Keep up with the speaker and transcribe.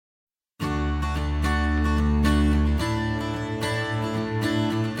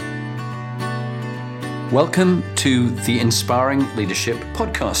Welcome to the Inspiring Leadership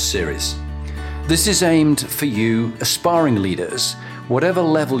podcast series. This is aimed for you aspiring leaders, whatever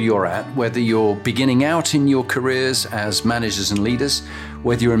level you're at, whether you're beginning out in your careers as managers and leaders,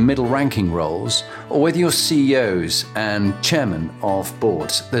 whether you're in middle ranking roles, or whether you're CEOs and chairmen of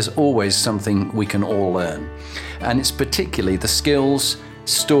boards. There's always something we can all learn. And it's particularly the skills,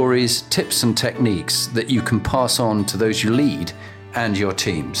 stories, tips and techniques that you can pass on to those you lead and your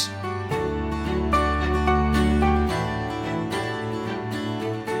teams.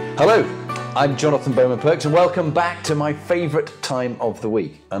 Hello, I'm Jonathan Bowman-Perks and welcome back to my favourite time of the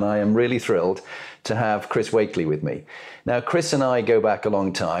week. And I am really thrilled to have Chris Wakely with me. Now, Chris and I go back a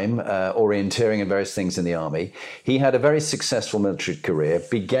long time, orienteering and various things in the Army. He had a very successful military career,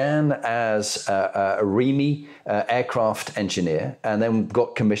 began as a REME aircraft engineer, and then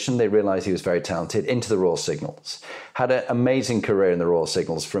got commissioned. They realised he was very talented, into the Royal Signals. Had an amazing career in the Royal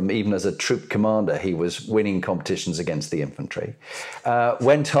Signals. From even as a troop commander, he was winning competitions against the infantry.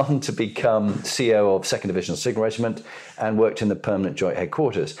 Went on to become CEO of 2nd Divisional Signal Regiment and worked in the Permanent Joint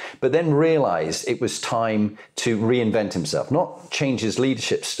Headquarters, but then realised it was time to reinvent himself, not change his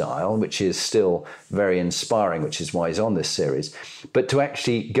leadership style, which is still very inspiring, which is why he's on this series, but to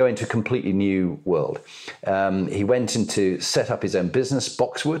actually go into a completely new world. He went into set up his own business,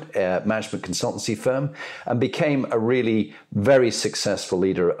 Boxwood, a management consultancy firm, and became a really very successful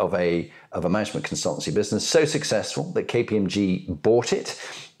leader of a management consultancy business, so successful that KPMG bought it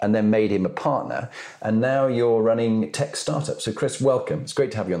and then made him a partner. And now you're running tech startups. So Chris, welcome. It's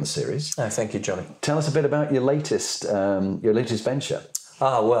great to have you on the series. Oh, thank you, Johnny. Tell us a bit about your latest venture.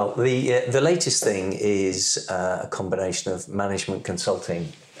 Well, the latest thing is a combination of management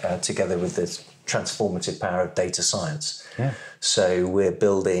consulting together with the transformative power of data science. Yeah. So we're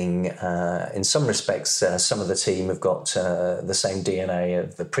building, in some respects, some of the team have got the same DNA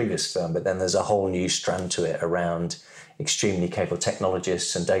of the previous firm, but then there's a whole new strand to it around extremely capable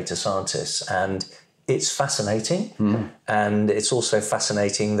technologists and data scientists. And it's fascinating. And it's also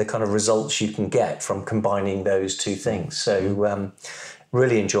fascinating the kind of results you can get from combining those two things. So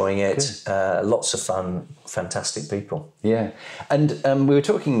really enjoying it. Lots of fun, fantastic people. Yeah. And we were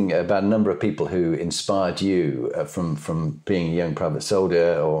talking about a number of people who inspired you from being a young private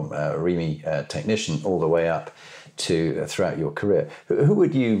soldier or a REME technician all the way up to throughout your career. Who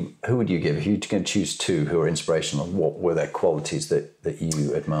would you give? If you can choose two who are inspirational, what were their qualities that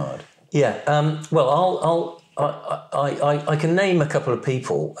you admired? Yeah. Well, I can name a couple of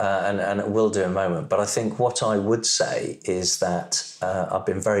people, and will do in a moment. But I think what I would say is that I've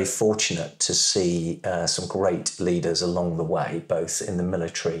been very fortunate to see some great leaders along the way, both in the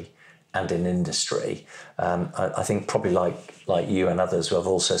military and in industry. I think probably like you and others who have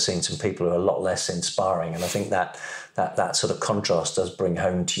also seen some people who are a lot less inspiring. And I think that sort of contrast does bring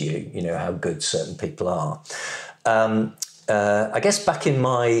home to you, how good certain people are. I guess back in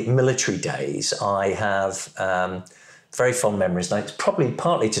my military days, I have very fond memories. Now, it's probably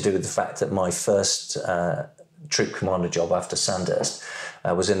partly to do with the fact that my first troop commander job after Sandhurst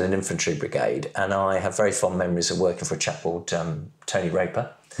was in an infantry brigade. And I have very fond memories of working for a chap called Tony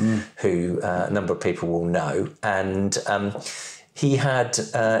Raper, who a number of people will know. And he had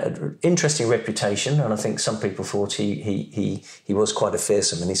an interesting reputation, and I think some people thought he was quite a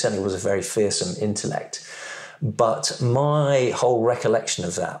fearsome, and he certainly was a very fearsome intellect. But my whole recollection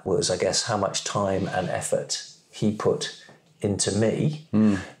of that was, I guess, how much time and effort he put into me.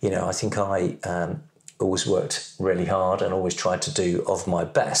 I think I always worked really hard and always tried to do of my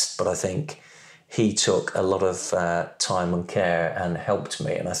best, but I think he took a lot of time and care and helped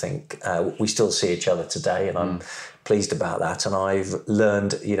me. And I think we still see each other today, and I'm pleased about that. And I've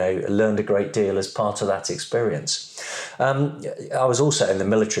learned a great deal as part of that experience. I was also in the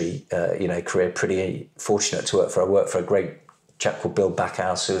military, career pretty fortunate to work for a great chap called Bill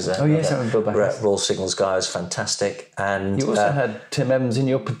Backhouse, who was Bill Backhouse. Royal Signals guy, was fantastic. And you also had Tim Evans in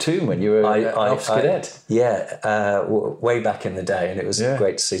your platoon when you were officer cadet. Way back in the day, and it was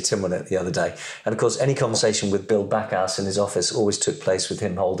great to see Tim on it the other day. And of course, any conversation with Bill Backhouse in his office always took place with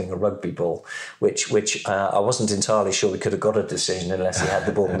him holding a rugby ball, which I wasn't entirely sure we could have got a decision unless he had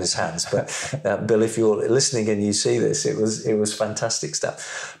the ball in his hands. But Bill, if you're listening and you see this, it was fantastic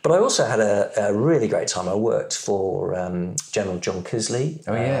stuff. But I also had a really great time. I worked for General John Kisley.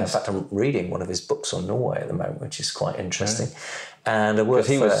 In fact, I'm reading one of his books on Norway at the moment, which is quite interesting. And I worked.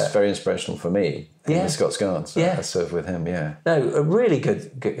 Because he was very inspirational for me. In the Scots Guards. So I served with him. Yeah. No, a really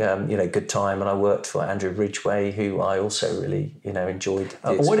good time. And I worked for Andrew Ridgway, who I also really enjoyed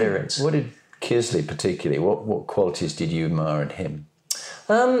the experience. What did Kisley particularly? What qualities did you admire in him?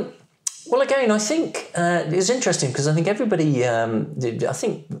 Well, again, I think it's interesting because I think everybody, I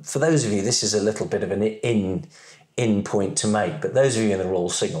think for those of you, this is a little bit of an in point to make, but those of you in the Royal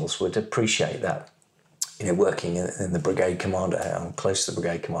Signals would appreciate that, working in the brigade commander, I'm close to the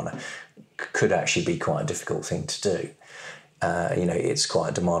brigade commander, could actually be quite a difficult thing to do. It's quite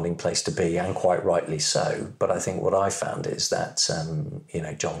a demanding place to be, and quite rightly so. But I think what I found is that,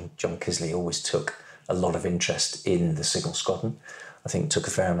 John Kisley always took a lot of interest in the Signal Squadron. I think took a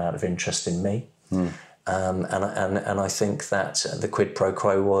fair amount of interest in me. And I think that the quid pro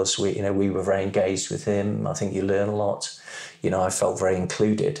quo was we were very engaged with him. I think you learn a lot. I felt very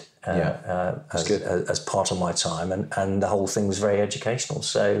included as part of my time, and the whole thing was very educational.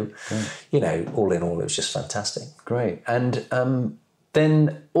 So, all in all, it was just fantastic. Great. And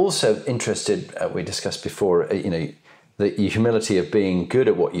then also interested, we discussed before, the humility of being good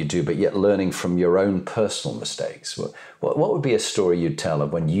at what you do, but yet learning from your own personal mistakes. What would be a story you'd tell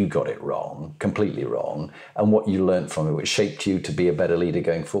of when you got it wrong, completely wrong, and what you learned from it, which shaped you to be a better leader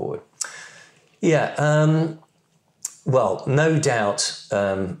going forward? Yeah. Well, no doubt,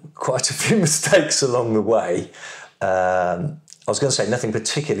 quite a few mistakes along the way. I was going to say nothing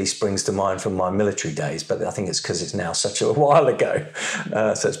particularly springs to mind from my military days, but I think it's because it's now such a while ago.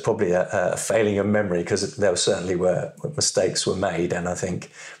 So it's probably a failing of memory, because there certainly were mistakes were made, and I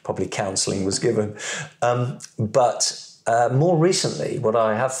think probably counselling was given. But more recently, what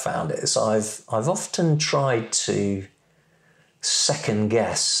I have found is I've often tried to second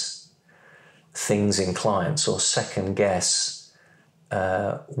guess things in clients, or second guess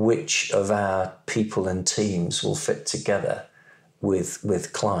which of our people and teams will fit together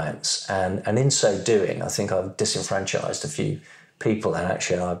with clients, and in so doing, I think I've disenfranchised a few people, and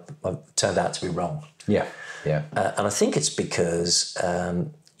actually I've turned out to be wrong. Yeah. And I think it's because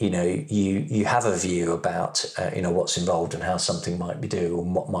you have a view about what's involved and how something might be done,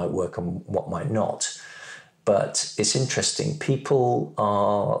 and what might work and what might not. But it's interesting. People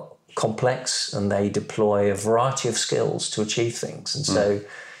are complex, and they deploy a variety of skills to achieve things, and so.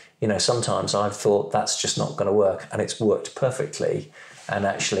 Sometimes I've thought that's just not going to work, and it's worked perfectly. And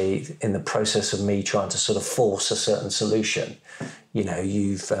actually, in the process of me trying to sort of force a certain solution,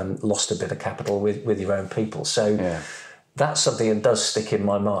 you've lost a bit of capital with your own people. So that's something that does stick in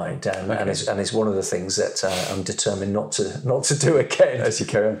my mind, and it's one of the things that I'm determined not to do again. As you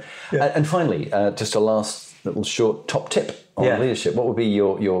carry on. Yeah. And finally, just a last little short top tip on leadership. What would be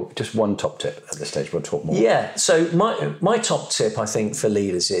your just one top tip at this stage? We'll talk more. Yeah. So my top tip, I think, for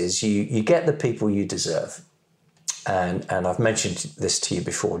leaders is you get the people you deserve, and I've mentioned this to you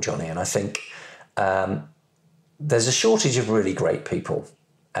before, Johnny. And I think there's a shortage of really great people,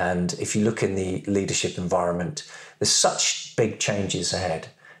 and if you look in the leadership environment, there's such big changes ahead.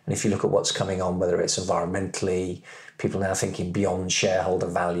 And if you look at what's coming on, whether it's environmentally, people now thinking beyond shareholder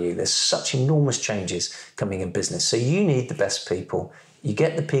value, there's such enormous changes coming in business. So you need the best people. You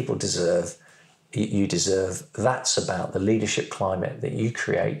get the people you deserve. That's about the leadership climate that you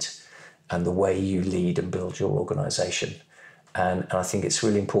create and the way you lead and build your organisation. And I think it's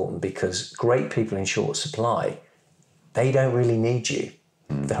really important, because great people in short supply, they don't really need you.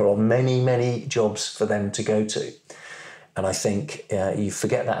 There are many, many jobs for them to go to. And I think you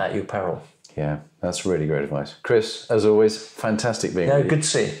forget that at your peril. Yeah, that's really great advice. Chris, as always, fantastic being with you. Good to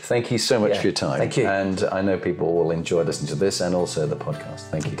see you. Thank you so much for your time. Thank you. And I know people will enjoy listening to this and also the podcast.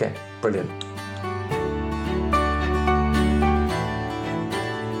 Thank you. Okay, brilliant.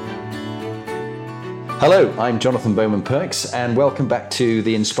 Hello, I'm Jonathan Bowman Perks, and welcome back to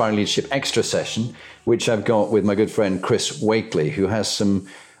the Inspiring Leadership Extra session, which I've got with my good friend Chris Wakely, who has some,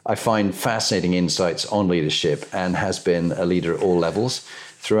 I find, fascinating insights on leadership and has been a leader at all levels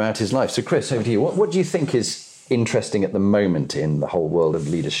throughout his life. So Chris, over to you. What do you think is interesting at the moment in the whole world of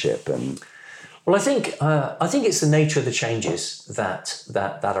leadership? And well, I think it's the nature of the changes that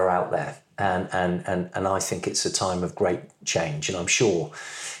are out there, and I think it's a time of great change. And I'm sure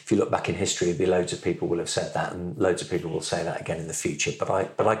if you look back in history, there'll be loads of people will have said that, and loads of people will say that again in the future. But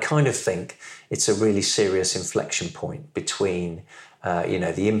I kind of think it's a really serious inflection point between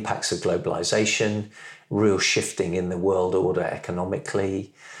the impacts of globalization, real shifting in the world order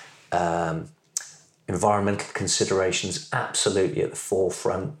economically, environmental considerations absolutely at the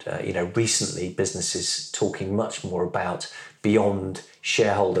forefront. Recently businesses talking much more about beyond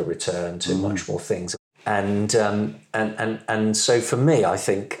shareholder return to much more things. And so for me, I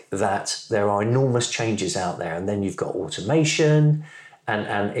think that there are enormous changes out there, and then you've got automation,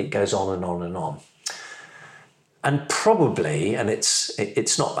 and it goes on and on and on. And probably, and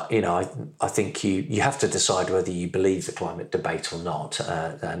it's not, I think you have to decide whether you believe the climate debate or not,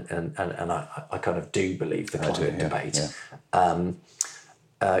 and I kind of do believe the climate debate. Yeah.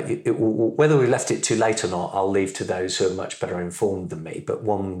 whether we left it too late or not, I'll leave to those who are much better informed than me. But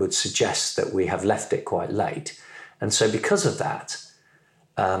one would suggest that we have left it quite late. And so because of that,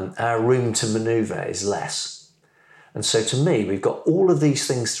 our room to manoeuvre is less. And so to me, we've got all of these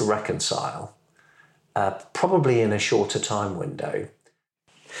things to reconcile, probably in a shorter time window.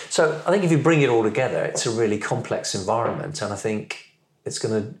 So I think if you bring it all together, it's a really complex environment. And I think it's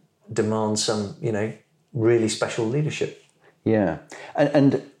going to demand some, really special leadership. Yeah.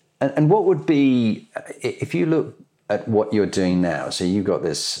 And what would be, if you look at what you're doing now, so you've got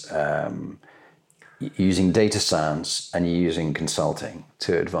this, using data science and you're using consulting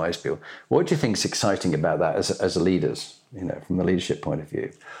to advise people, what do you think is exciting about that as leaders, from the leadership point of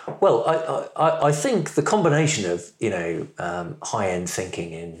view? Well, I think the combination of, high-end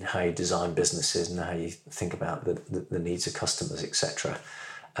thinking in how you design businesses and how you think about the needs of customers, etc.,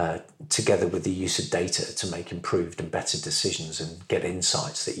 together with the use of data to make improved and better decisions and get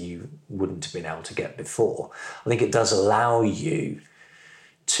insights that you wouldn't have been able to get before. I think it does allow you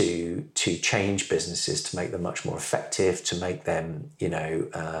to change businesses, to make them much more effective, to make them,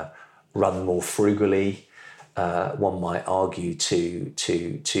 run more frugally. One might argue to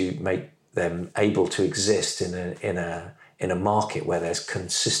make them able to exist in a market where there's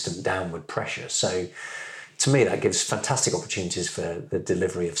consistent downward pressure. So to me, that gives fantastic opportunities for the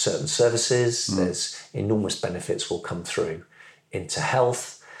delivery of certain services. There's enormous benefits will come through into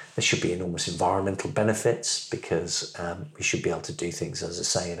health. There should be enormous environmental benefits because we should be able to do things, as I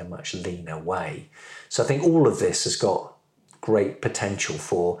say, in a much leaner way. So I think all of this has got great potential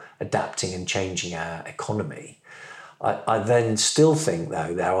for adapting and changing our economy. I then still think,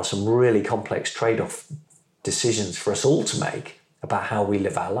 though, there are some really complex trade-off decisions for us all to make about how we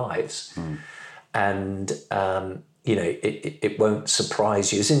live our lives. And, it won't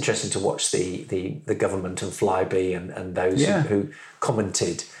surprise you. It's interesting to watch the government and Flybe and those who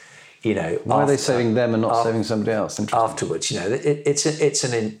commented, Why are they saving them and not saving somebody else? Afterwards, it's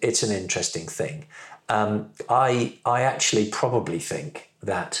an interesting thing. I actually probably think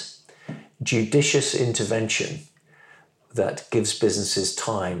that judicious intervention that gives businesses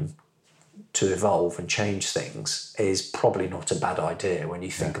time to evolve and change things is probably not a bad idea when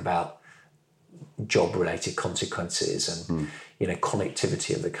you think about job-related consequences and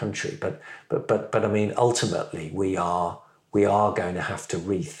connectivity of the country. But I mean, ultimately, we are going to have to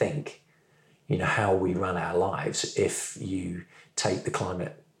rethink, how we run our lives if you take the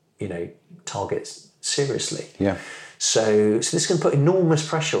climate, targets seriously. Yeah. So this can put enormous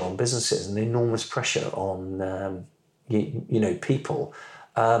pressure on businesses and enormous pressure on people.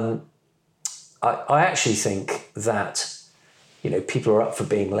 I actually think that people are up for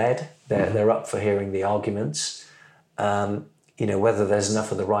being led. They're up for hearing the arguments. Whether there's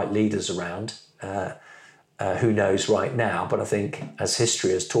enough of the right leaders around, who knows right now. But I think, as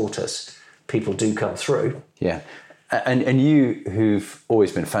history has taught us, people do come through. Yeah. And you, who've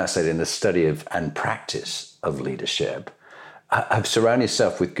always been fascinated in the study of and practice of leadership, have surrounded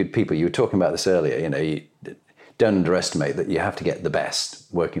yourself with good people. You were talking about this earlier. You don't underestimate that you have to get the best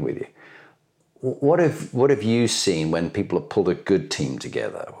working with you. What have you seen when people have pulled a good team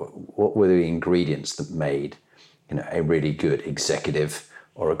together? What were the ingredients that made a really good executive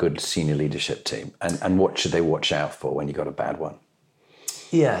or a good senior leadership team? And what should they watch out for when you got a bad one?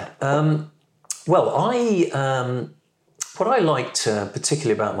 Yeah. What I liked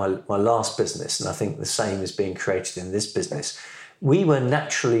particularly about my last business, and I think the same is being created in this business, we were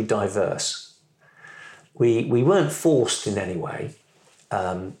naturally diverse. We weren't forced in any way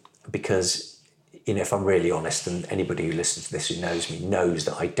because, if I'm really honest, and anybody who listens to this who knows me knows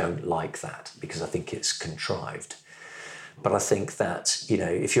that I don't like that because I think it's contrived. But I think that,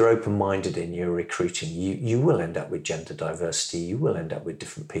 if you're open-minded in your recruiting, you will end up with gender diversity, you will end up with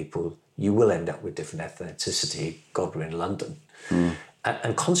different people, you will end up with different ethnicity. God, we're in London.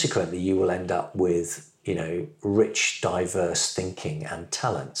 And consequently, you will end up with, rich, diverse thinking and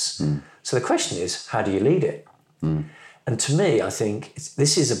talents. So the question is, how do you lead it? And to me, I think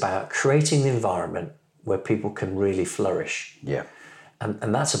this is about creating the environment where people can really flourish. Yeah.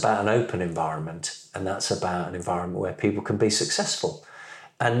 And that's about an open environment, and that's about an environment where people can be successful.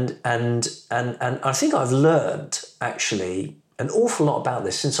 And I think I've learned actually an awful lot about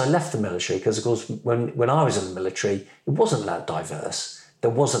this since I left the military, because of course when I was in the military, it wasn't that diverse. There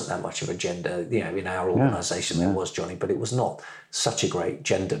wasn't that much of a gender, in our organisation there was, Johnny, but it was not such a great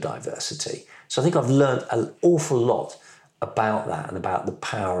gender diversity. So I think I've learned an awful lot about that and about the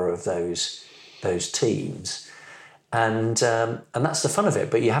power of those teams. And that's the fun of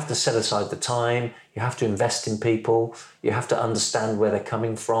it. But you have to set aside the time. You have to invest in people. You have to understand where they're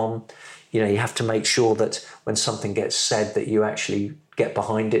coming from. You have to make sure that when something gets said that you actually get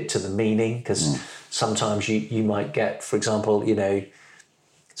behind it to the meaning, because sometimes you might get, for example,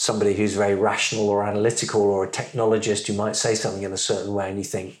 somebody who's very rational or analytical or a technologist, you might say something in a certain way and you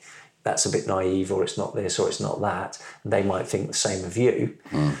think that's a bit naive, or it's not this or it's not that. And they might think the same of you.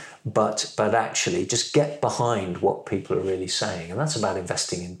 But actually just get behind what people are really saying. And that's about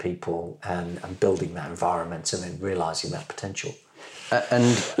investing in people and building that environment and then realising that potential. And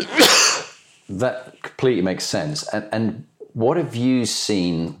that completely makes sense. And what have you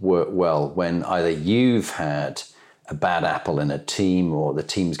seen work well when either you've had a bad apple in a team, or the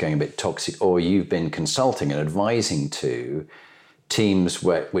team's going a bit toxic, or you've been consulting and advising to teams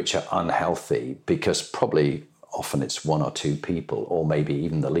which are unhealthy, because probably often it's one or two people, or maybe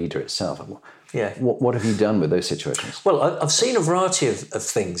even the leader itself? Yeah. What have you done with those situations? Well, I've seen a variety of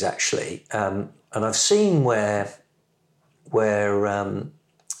things, actually. And I've seen where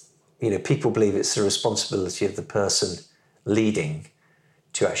people believe it's the responsibility of the person leading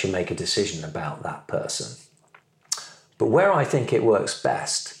to actually make a decision about that person. But where I think it works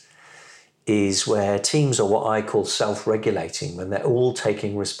best is where teams are what I call self-regulating, when they're all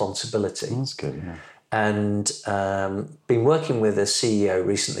taking responsibility. That's good, yeah. And been working with a CEO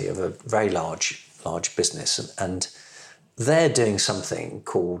recently of a very large business, and they're doing something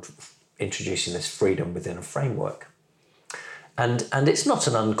called introducing this freedom within a framework. And it's not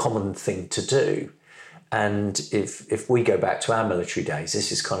an uncommon thing to do. And if we go back to our military days,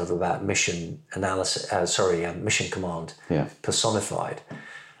 this is kind of about mission command personified.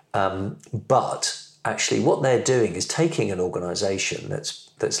 But actually what they're doing is taking an organisation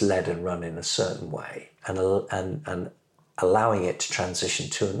that's led and run in a certain way and allowing it to transition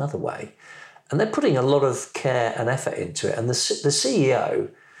to another way. And they're putting a lot of care and effort into it. And the CEO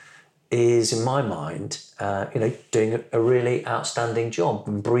is, in my mind, doing a really outstanding job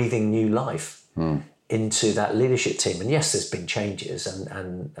and breathing new life into that leadership team. And yes, there's been changes,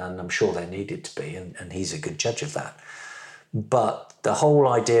 and I'm sure there needed to be, and he's a good judge of that. But the whole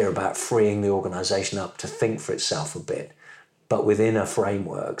idea about freeing the organisation up to think for itself a bit, but within a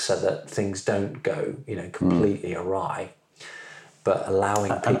framework so that things don't go, completely awry, but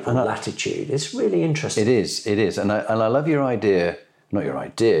allowing people latitude is really interesting. It is. And I love your idea,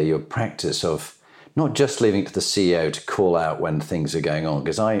 your practice of not just leaving it to the CEO to call out when things are going on,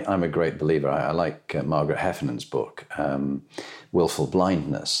 because I'm a great believer. I like Margaret Heffernan's book, Willful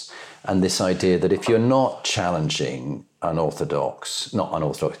Blindness, and this idea that if you're not challenging you're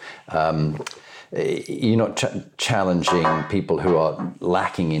not challenging people who are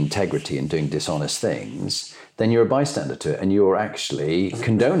lacking integrity and doing dishonest things, then you're a bystander to it and you're actually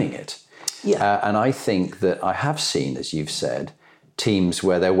condoning it. Yeah. And I think that I have seen, as you've said, teams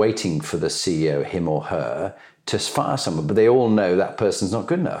where they're waiting for the CEO, him or her, to fire someone, but they all know that person's not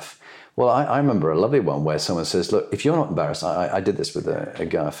good enough. Well, I remember a lovely one where someone says, look, if you're not embarrassed, I did this with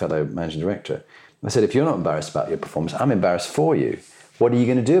a fellow managing director. I said, if you're not embarrassed about your performance, I'm embarrassed for you. What are you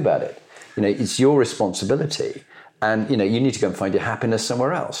going to do about it? It's your responsibility. And, you need to go and find your happiness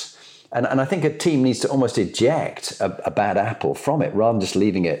somewhere else. And I think a team needs to almost eject a bad apple from it, rather than just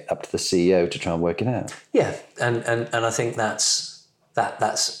leaving it up to the CEO to try and work it out. Yeah, and I think that's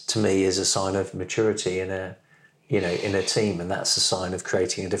to me is a sign of maturity in a team, and that's a sign of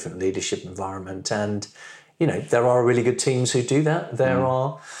creating a different leadership environment. And there are really good teams who do that. There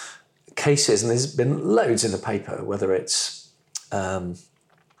are cases, and there's been loads in the paper, whether it's some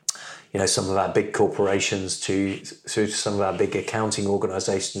of our big corporations to some of our big accounting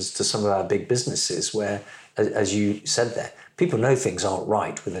organisations to some of our big businesses, where, as you said there, people know things aren't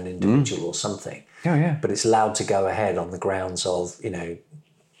right with an individual or something. Oh, yeah. But it's allowed to go ahead on the grounds of,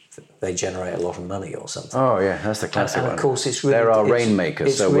 they generate a lot of money or something. Oh, yeah, that's the classic one. And of course, it's really... There are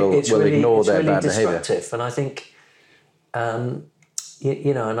rainmakers, so we'll ignore their bad behaviour. It's really destructive. And I think, I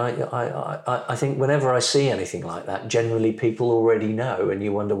think whenever I see anything like that, generally people already know, and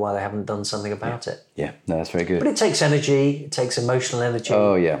you wonder why they haven't done something about it. Yeah, no, that's very good. But it takes energy, it takes emotional energy.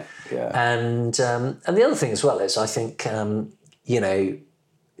 Oh, yeah. And the other thing as well is, I think,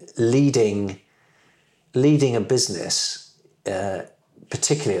 leading a business,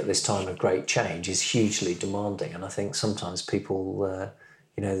 particularly at this time of great change, is hugely demanding. And I think sometimes people,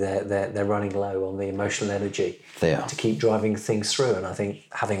 they're running low on the emotional energy to keep driving things through. And I think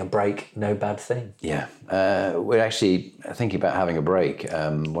having a break, no bad thing. Yeah. We're actually thinking about having a break.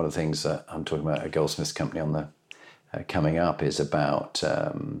 One of the things that I'm talking about at Goldsmiths Company on the coming up is about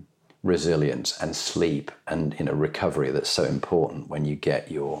resilience and sleep and recovery. That's so important when you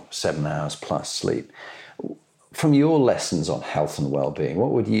get your 7 hours plus sleep. From your lessons on health and well-being,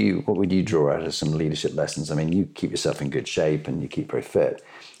 what would you draw out of some leadership lessons? I mean, you keep yourself in good shape and you keep very fit.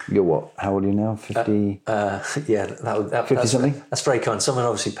 You're what? How old are you now? 50? Yeah, 50 something? That's very kind. Someone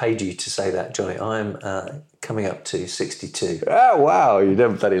obviously paid you to say that, Johnny. I'm coming up to 62. Oh, wow. You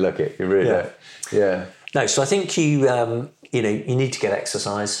don't bloody look it. You really don't. Yeah. No, so I think you need to get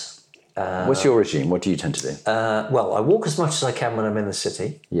exercise. What's your regime? What do you tend to do? Well, I walk as much as I can when I'm in the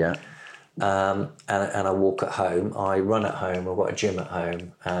city. Yeah. And I walk at home. I run at home. I've got a gym at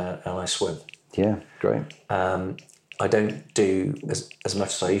home, and I swim. Yeah, great. I don't do as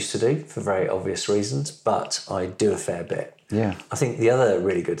much as I used to do for very obvious reasons, but I do a fair bit. Yeah. I think the other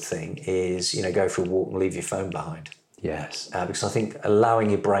really good thing is, go for a walk and leave your phone behind. Yes. Because I think allowing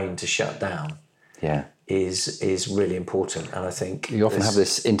your brain to shut down Yeah. is really important. And I think You often have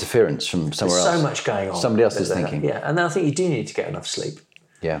this interference from somewhere else. so much going on. Somebody else is thinking. Yeah, and then I think you do need to get enough sleep.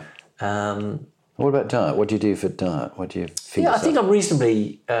 Yeah. What about diet? What do you do for diet? What do you feed yourself? I think I'm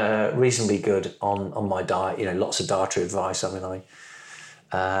reasonably good on my diet. Lots of dietary advice. I mean,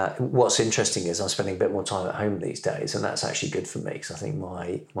 what's interesting is I'm spending a bit more time at home these days, and that's actually good for me because I think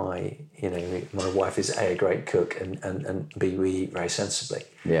my wife is A, a great cook, and B, we eat very sensibly.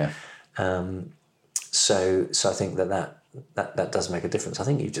 Yeah. So I think that does make a difference. I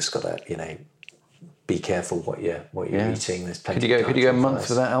think you've just got to be careful what you're eating. There's plenty. Could you go a month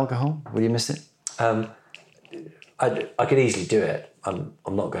without alcohol? Will you miss it? I could easily do it. I'm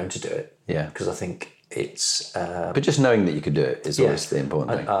not going to do it. Yeah. Because I think it's. But just knowing that you could do it is always the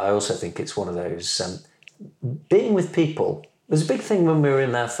important thing. I also think it's one of those being with people. It was a big thing when we were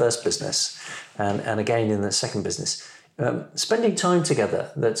in our first business, and again in the second business. Spending time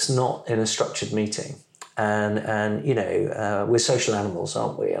together that's not in a structured meeting, and we're social animals,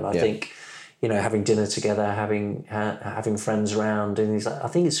 aren't we? And I think. Having dinner together, having friends around, and I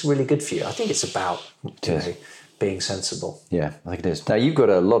think it's really good for you. I think it's about being sensible. Yeah, I think it is. Now you've got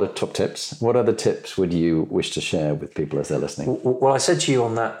a lot of top tips. What other tips would you wish to share with people as they're listening? Well, I said to you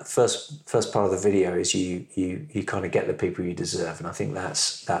on that first part of the video is you kind of get the people you deserve, and I think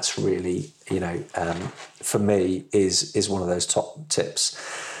that's really for me is one of those top tips.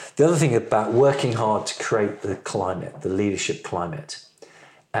 The other thing about working hard to create the climate, the leadership climate.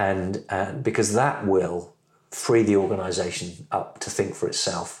 And because that will free the organisation up to think for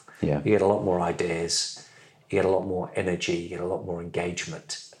itself. Yeah. You get a lot more ideas, you get a lot more energy, you get a lot more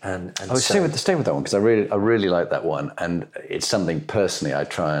engagement. And stay with that one because I really like that one, and it's something personally I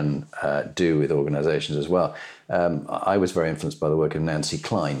try and do with organisations as well. I was very influenced by the work of Nancy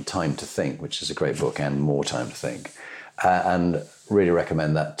Klein, Time to Think, which is a great book, and More Time to Think, and really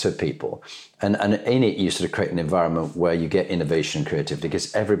recommend that to people. And in it, you sort of create an environment where you get innovation and creativity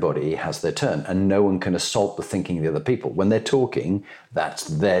because everybody has their turn and no one can assault the thinking of the other people. When they're talking, that's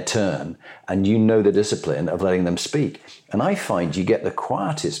their turn. And the discipline of letting them speak. And I find you get the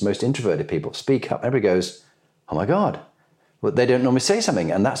quietest, most introverted people speak up. Everybody goes, oh my God, well, they don't normally say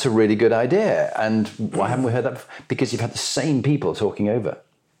something. And that's a really good idea. And why haven't we heard that before? Because you've had the same people talking over.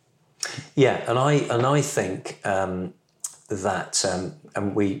 Yeah, and I think... that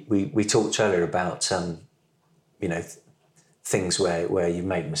and we talked earlier about things where you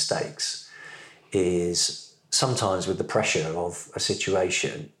made mistakes is sometimes with the pressure of a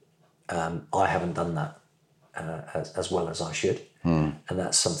situation I haven't done that as well as I should, and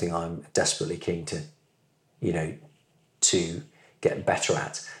that's something I'm desperately keen to get better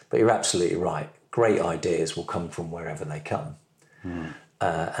at. But you're absolutely right, great ideas will come from wherever they come,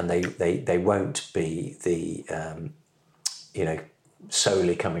 and they won't be the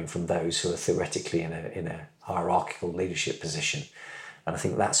solely coming from those who are theoretically in a hierarchical leadership position. And I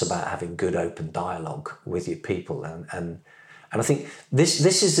think that's about having good open dialogue with your people. And I think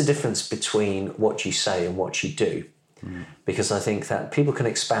this is the difference between what you say and what you do. Because I think that people can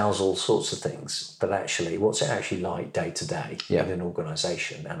espouse all sorts of things, but actually, what's it actually like day to day in an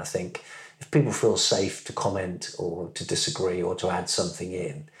organisation? And I think if people feel safe to comment or to disagree or to add something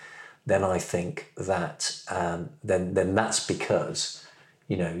in, then I think that then that's because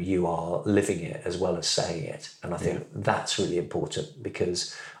you are living it as well as saying it, and I think that's really important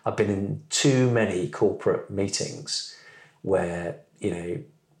because I've been in too many corporate meetings where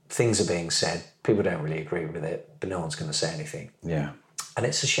things are being said, people don't really agree with it, but no one's going to say anything. Yeah, and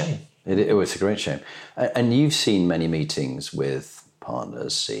it's a shame. It was a great shame, and you've seen many meetings with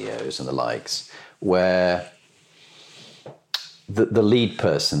partners, CEOs, and the likes where. The lead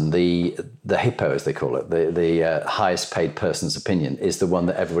person, the hippo as they call it, the highest paid person's opinion is the one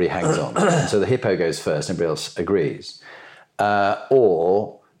that everybody hangs on. So the hippo goes first, everybody else agrees,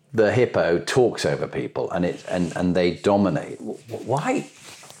 or the hippo talks over people and they dominate. Why?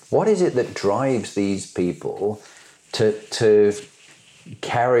 What is it that drives these people to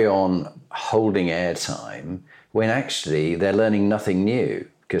carry on holding airtime when actually they're learning nothing new?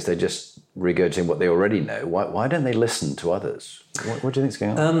 because they're just regurgitating what they already know. Why don't they listen to others? What do you think's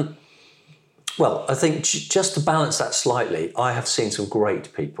going on? Well, I think just to balance that slightly, I have seen some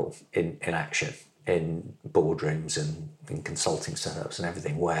great people in action in boardrooms and in consulting setups and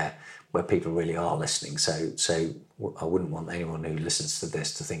everything where people really are listening. So I wouldn't want anyone who listens to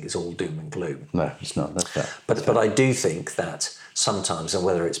this to think it's all doom and gloom. No, it's not. That's fair. But I do think that sometimes, and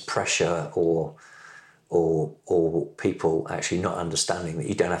whether it's pressure or people actually not understanding that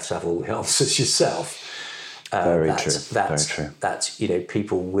you don't have to have all the answers yourself. Very true. That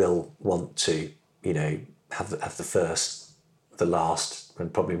people will want to have the first, the last,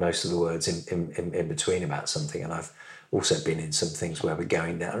 and probably most of the words in between about something. And I've also been in some things where we're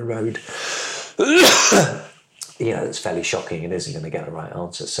going down a road, it's fairly shocking and isn't going to get the right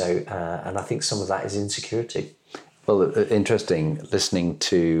answer. So, and I think some of that is insecurity. Well, interesting listening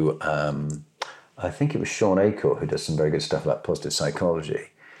to, I think it was Sean Acorn who does some very good stuff about positive psychology.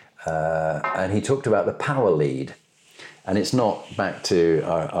 And he talked about the power lead. And it's not back to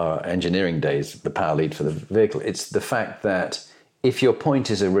our engineering days, the power lead for the vehicle. It's the fact that if your point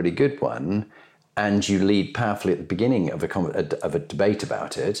is a really good one and you lead powerfully at the beginning of a debate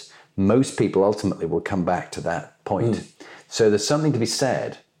about it, most people ultimately will come back to that point. So there's something to be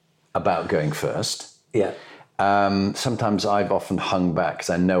said about going first. Yeah. Sometimes I've often hung back,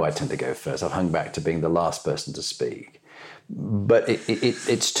 because I know I tend to go first. I've hung back to being the last person to speak. But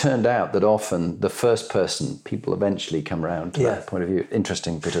it's turned out that often the first person, people eventually come around to that point of view.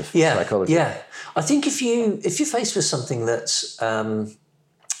 Interesting bit of psychology. Yeah, I think if you're faced with something that's a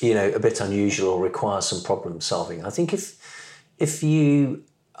bit unusual or requires some problem solving, I think if you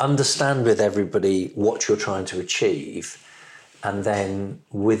understand with everybody what you're trying to achieve, and then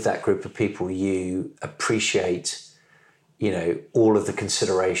with that group of people you appreciate, all of the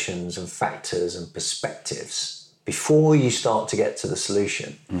considerations and factors and perspectives before you start to get to the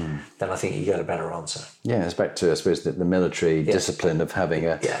solution, then I think you get a better answer. Yeah, it's back to, I suppose, the military discipline of having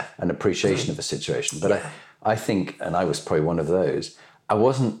an appreciation of a situation. But I think, and I was probably one of those, I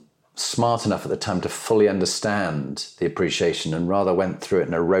wasn't smart enough at the time to fully understand the appreciation, and rather went through it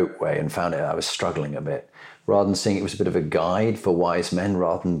in a rote way and found I was struggling a bit, rather than seeing it was a bit of a guide for wise men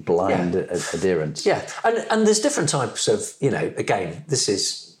rather than blind adherence. Yeah, and there's different types of, again, this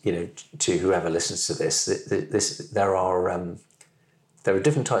is, to whoever listens to this, there are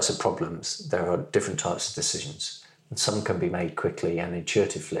different types of problems, there are different types of decisions, and some can be made quickly and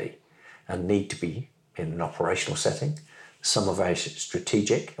intuitively and need to be in an operational setting. Some are very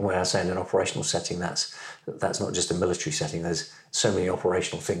strategic, and when I say in an operational setting, that's not just a military setting. There's so many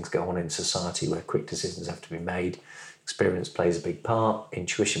operational things go on in society where quick decisions have to be made. Experience plays a big part,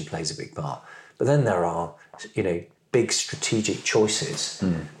 intuition plays a big part. But then there are, big strategic choices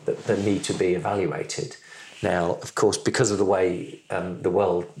that need to be evaluated. Now, of course, because of the way the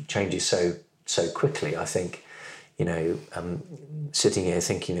world changes so quickly, I think, sitting here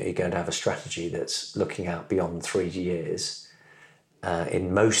thinking that you're going to have a strategy that's looking out beyond 3 years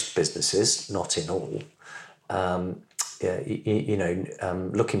in most businesses, not in all,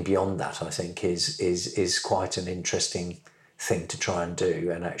 looking beyond that, I think, is quite an interesting thing to try and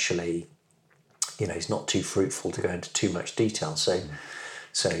do, and actually, it's not too fruitful to go into too much detail. So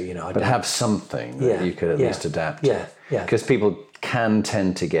but have something that you could at least adapt. Yeah, because people can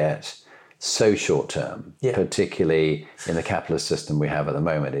tend to get so short term, particularly in the capitalist system we have at the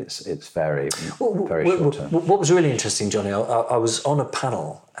moment. It's very short term. What was really interesting, Johnny, I was on a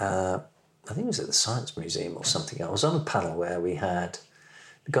panel. I think it was at the Science Museum or something. I was on a panel where we had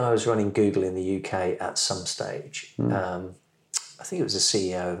the guy who was running Google in the UK at some stage. I think it was the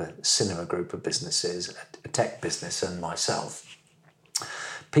CEO of a cinema group of businesses, a tech business, and myself.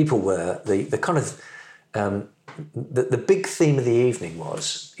 People were the kind of the big theme of the evening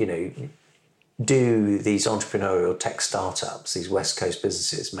was, do these entrepreneurial tech startups, these West Coast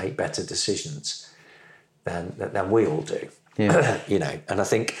businesses, make better decisions than we all do? Yeah. And I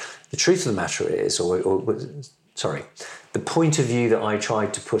think the truth of the matter is, the point of view that I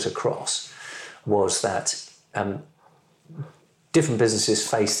tried to put across was that different businesses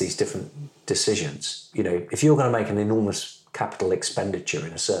face these different decisions. If you're going to make an enormous capital expenditure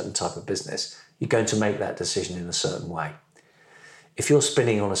in a certain type of business, you're going to make that decision in a certain way. If you're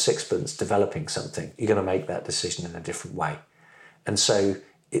spinning on a sixpence developing something, you're going to make that decision in a different way. And so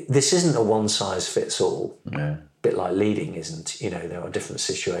this isn't a one-size-fits-all, bit like leading isn't. There are different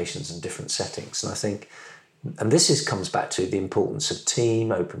situations and different settings. And I think, and this comes back to the importance of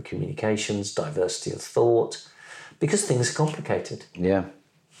team, open communications, diversity of thought, because things are complicated. Yeah,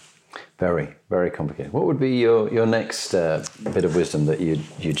 very, very complicated. What would be your next bit of wisdom that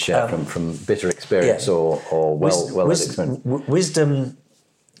you'd share from bitter experience or well-led experience? Wisdom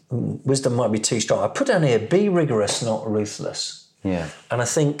wisdom might be too strong. I put down here, be rigorous, not ruthless. Yeah. And I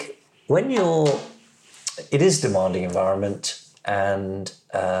think when it is a demanding environment, and,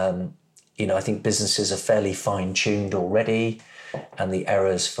 I think businesses are fairly fine-tuned already, and the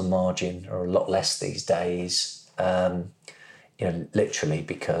errors for margin are a lot less these days, literally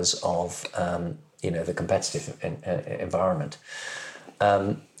because of, the competitive environment.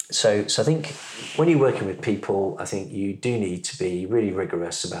 So I think when you're working with people, I think you do need to be really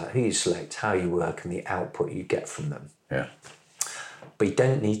rigorous about who you select, how you work, and the output you get from them. Yeah. But you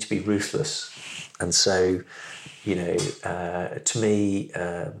don't need to be ruthless. And so, to me,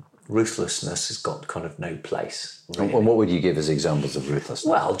 ruthlessness has got kind of no place. Really. And what would you give as examples of ruthlessness?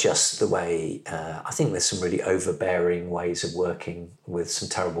 Well, just the way, I think there's some really overbearing ways of working with some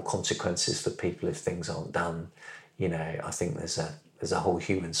terrible consequences for people if things aren't done. I think there's a whole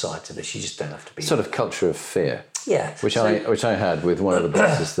human side to this. You just don't have to be... Sort of culture of fear. Yeah. Which I had with one of the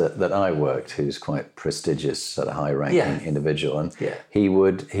bosses that I worked, who's quite prestigious, sort of high-ranking individual, and he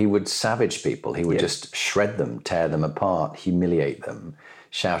would savage people. He would just shred them, tear them apart, humiliate them,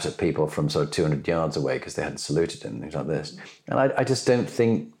 shout at people from sort of 200 yards away because they hadn't saluted him, things like this. And I just don't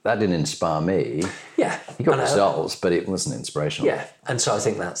think that didn't inspire me. Yeah. He got results, but it wasn't inspirational. Yeah. And so I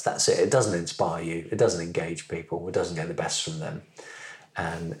think that's it. It doesn't inspire you. It doesn't engage people. It doesn't get the best from them.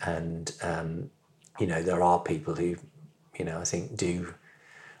 And there are people who, I think do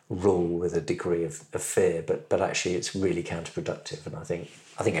rule with a degree of fear, but actually it's really counterproductive. And I think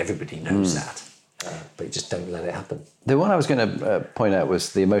everybody knows that, but you just don't let it happen. The one I was going to point out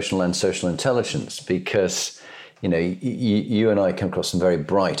was the emotional and social intelligence, because, you and I come across some very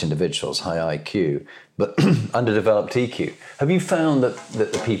bright individuals, high IQ, but underdeveloped EQ. Have you found that the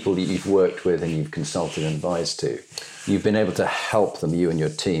people that you've worked with and you've consulted and advised to, you've been able to help them, you and your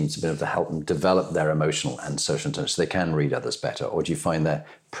teams have been able to help them develop their emotional and social intelligence so they can read others better? Or do you find they're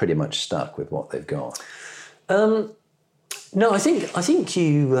pretty much stuck with what they've got? No, I think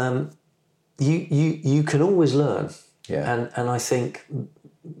you can always learn. Yeah. And I think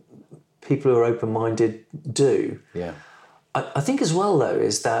people who are open-minded do. Yeah. I think as well, though,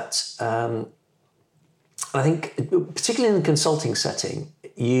 is that I think particularly in the consulting setting,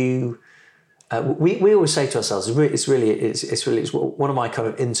 we always say to ourselves, it's really one of my kind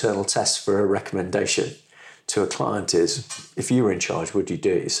of internal tests for a recommendation to a client is, if you were in charge, would you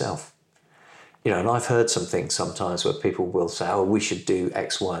do it yourself? And I've heard some things sometimes where people will say, oh, we should do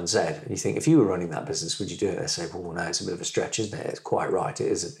X, Y, and Z. And you think, if you were running that business, would you do it? They say, well, no, it's a bit of a stretch, isn't it? It's quite right. It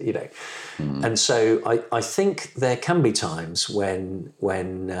is, And so I think there can be times when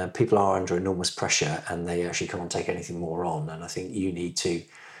people are under enormous pressure and they actually can't take anything more on. And I think you need to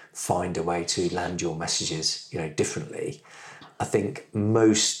find a way to land your messages, differently. I think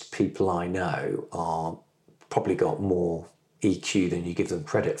most people I know are probably got more EQ than you give them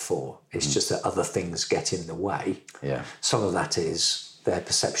credit for. It's just that other things get in the way. Yeah. Some of that is their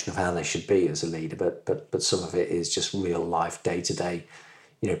perception of how they should be as a leader, but some of it is just real life, day-to-day,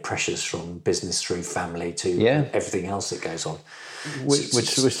 pressures from business through family to everything else that goes on.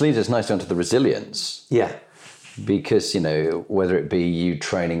 Which leads us nicely onto the resilience. Yeah. Because, whether it be you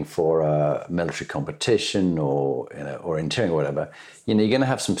training for a military competition or engineering or whatever, you're going to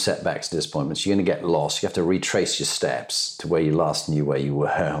have some setbacks and disappointments. You're going to get lost. You have to retrace your steps to where you last knew where you were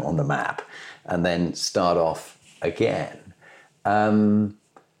on the map and then start off again. How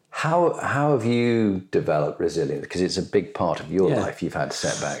have you developed resilience? Because it's a big part of your life. You've had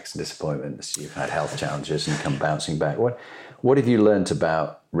setbacks and disappointments. You've had health challenges and come bouncing back. What have you learnt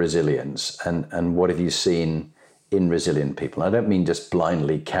about resilience and what have you seen in resilient people? And I don't mean just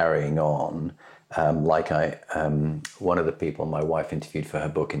blindly carrying on, one of the people my wife interviewed for her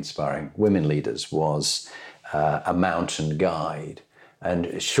book, Inspiring Women Leaders, was a mountain guide, and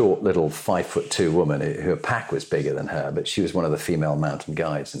a short little 5'2" woman who her pack was bigger than her, but she was one of the female mountain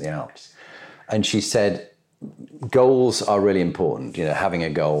guides in the Alps. And she said, goals are really important. Having a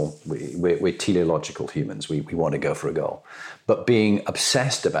goal, we're teleological humans. We want to go for a goal. But being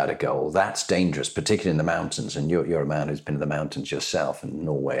obsessed about a goal, that's dangerous, particularly in the mountains. And you're a man who's been in the mountains yourself, in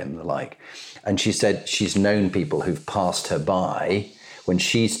Norway and the like. And she said she's known people who've passed her by when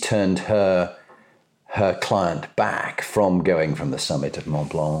she's turned her client back from going from the summit of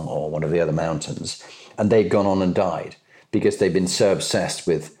Mont Blanc or one of the other mountains, and they've gone on and died because they've been so obsessed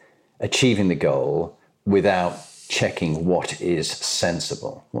with achieving the goal without checking what is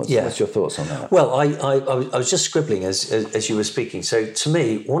sensible. What's your thoughts on that? Well, I was just scribbling as you were speaking. So to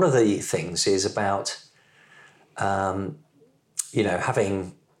me, one of the things is about, having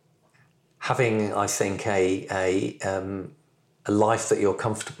I think a life that you're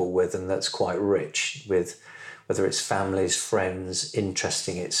comfortable with and that's quite rich with whether it's families, friends,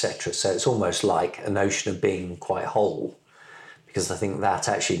 interesting, etc. So it's almost like a notion of being quite whole, because I think that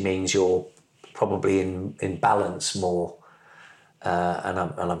actually means you're probably in balance more. And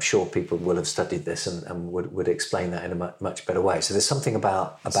I'm sure people will have studied this and would explain that in a much better way. So there's something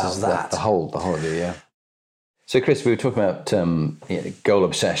about that. The whole of you, yeah. So, Chris, we were talking about goal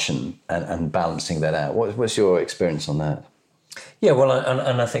obsession and balancing that out. What's your experience on that? Yeah, well,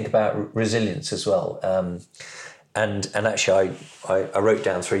 and I think about resilience as well. And actually, I wrote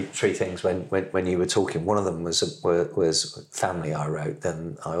down three things when you were talking. One of them was family. I wrote.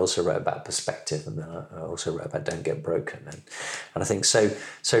 Then I also wrote about perspective, and then I also wrote about don't get broken. And I think so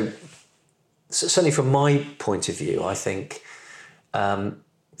certainly from my point of view, I think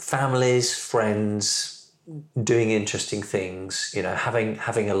families, friends, doing interesting things,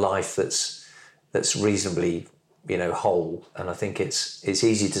 having a life that's reasonably, whole. And I think it's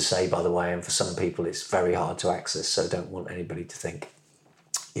easy to say, by the way, and for some people it's very hard to access. So I don't want anybody to think,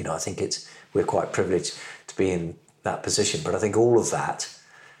 I think we're quite privileged to be in that position. But I think all of that,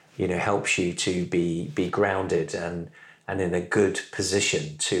 helps you to be grounded and in a good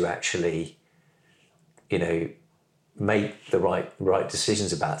position to actually, make the right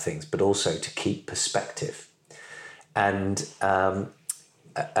decisions about things, but also to keep perspective. And I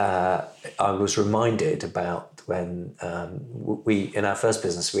was reminded about when we, in our first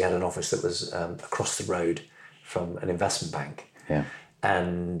business, we had an office that was across the road from an investment bank. Yeah.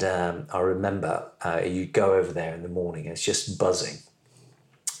 And I remember you go over there in the morning, and it's just buzzing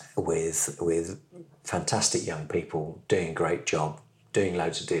with fantastic young people doing a great job, doing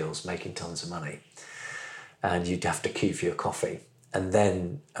loads of deals, making tons of money. And you'd have to queue for your coffee. And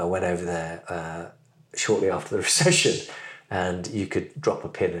then I went over there shortly after the recession, and you could drop a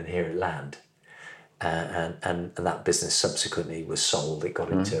pin and hear it land. And that business subsequently was sold. It got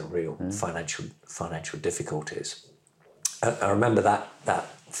into real financial difficulties. I remember that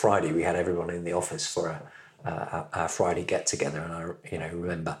Friday we had everyone in the office for our Friday get together, and I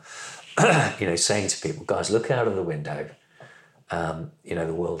remember saying to people, guys, look out of the window.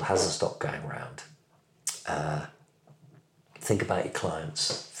 The world hasn't stopped going round. Think about your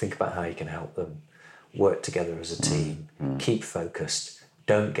clients. Think about how you can help them. Work together as a team. Keep focused.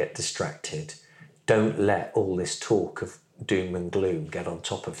 Don't get distracted. Don't let all this talk of doom and gloom get on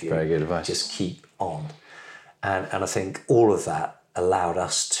top of you. Very good advice. Just keep on. And I think all of that allowed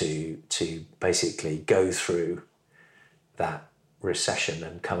us to basically go through that recession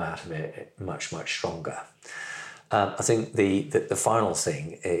and come out of it much, much stronger. I think the final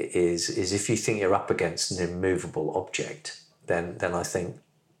thing is if you think you're up against an immovable object, then I think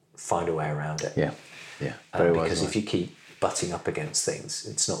find a way around it. Yeah. Because if you keep butting up against things,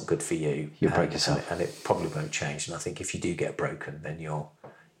 it's not good for you. You'll break yourself, and it probably won't change. And I think if you do get broken, then you're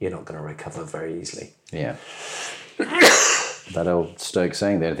not going to recover very easily. Yeah. That old Stoic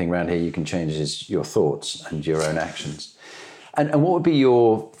saying, the only thing around here you can change is your thoughts and your own actions. And what would be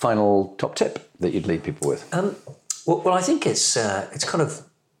your final top tip that you'd leave people with? Well, I think it's kind of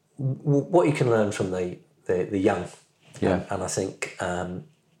what you can learn from the young. Yeah. And I think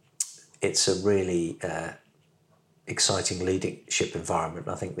it's a really exciting leadership environment.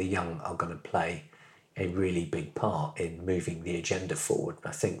 I think the young are going to play a really big part in moving the agenda forward.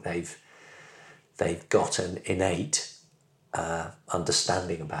 I think they've got an innate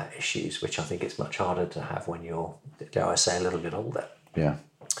understanding about issues, which I think it's much harder to have when you're, dare I say, a little bit older. Yeah.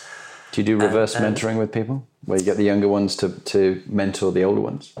 Do you do reverse mentoring with people, where you get the younger ones to mentor the older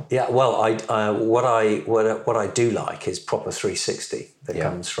ones? Yeah, well, what I do like is proper 360 that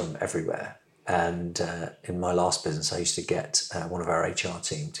comes from everywhere. And in my last business, I used to get one of our HR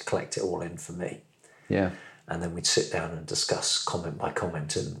team to collect it all in for me. Yeah. And then we'd sit down and discuss comment by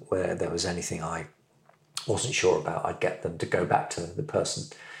comment, and where there was anything I wasn't sure about, I'd get them to go back to the person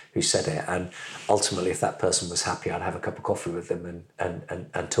who said it. And ultimately, if that person was happy, I'd have a cup of coffee with them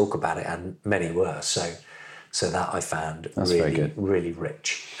and talk about it. And many were. So that I found really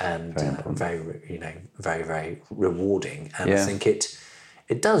rich and very, very rewarding. And I think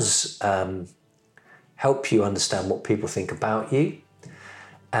it does help you understand what people think about you.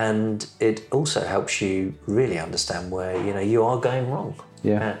 And it also helps you really understand where, you are going wrong.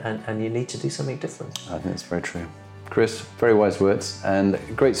 Yeah. And you need to do something different. I think that's very true. Chris, very wise words and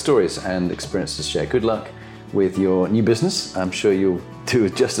great stories and experiences to share. Good luck with your new business. I'm sure you'll do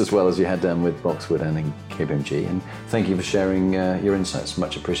just as well as you had done with Boxwood and in KPMG. And thank you for sharing your insights.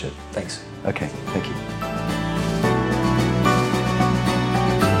 Much appreciated. Thanks. Okay, thank you.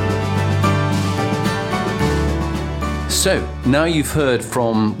 So, now you've heard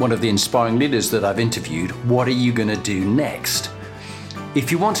from one of the inspiring leaders that I've interviewed, what are you going to do next? If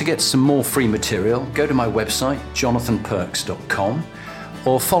you want to get some more free material, go to my website, jonathanperks.com,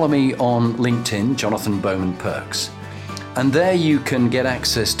 or follow me on LinkedIn, Jonathan Bowman Perks. And there you can get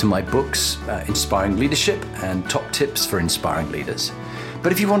access to my books, Inspiring Leadership and Top Tips for Inspiring Leaders.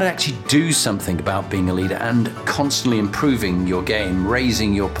 But if you want to actually do something about being a leader and constantly improving your game,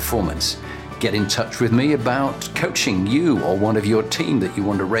 raising your performance, get in touch with me about coaching you or one of your team that you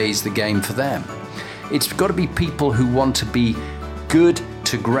want to raise the game for them. It's got to be people who want to be good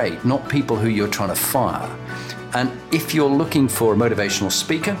to great, not people who you're trying to fire. And if you're looking for a motivational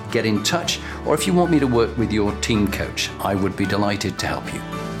speaker, get in touch. Or if you want me to work with your team coach, I would be delighted to help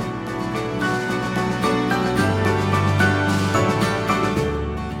you.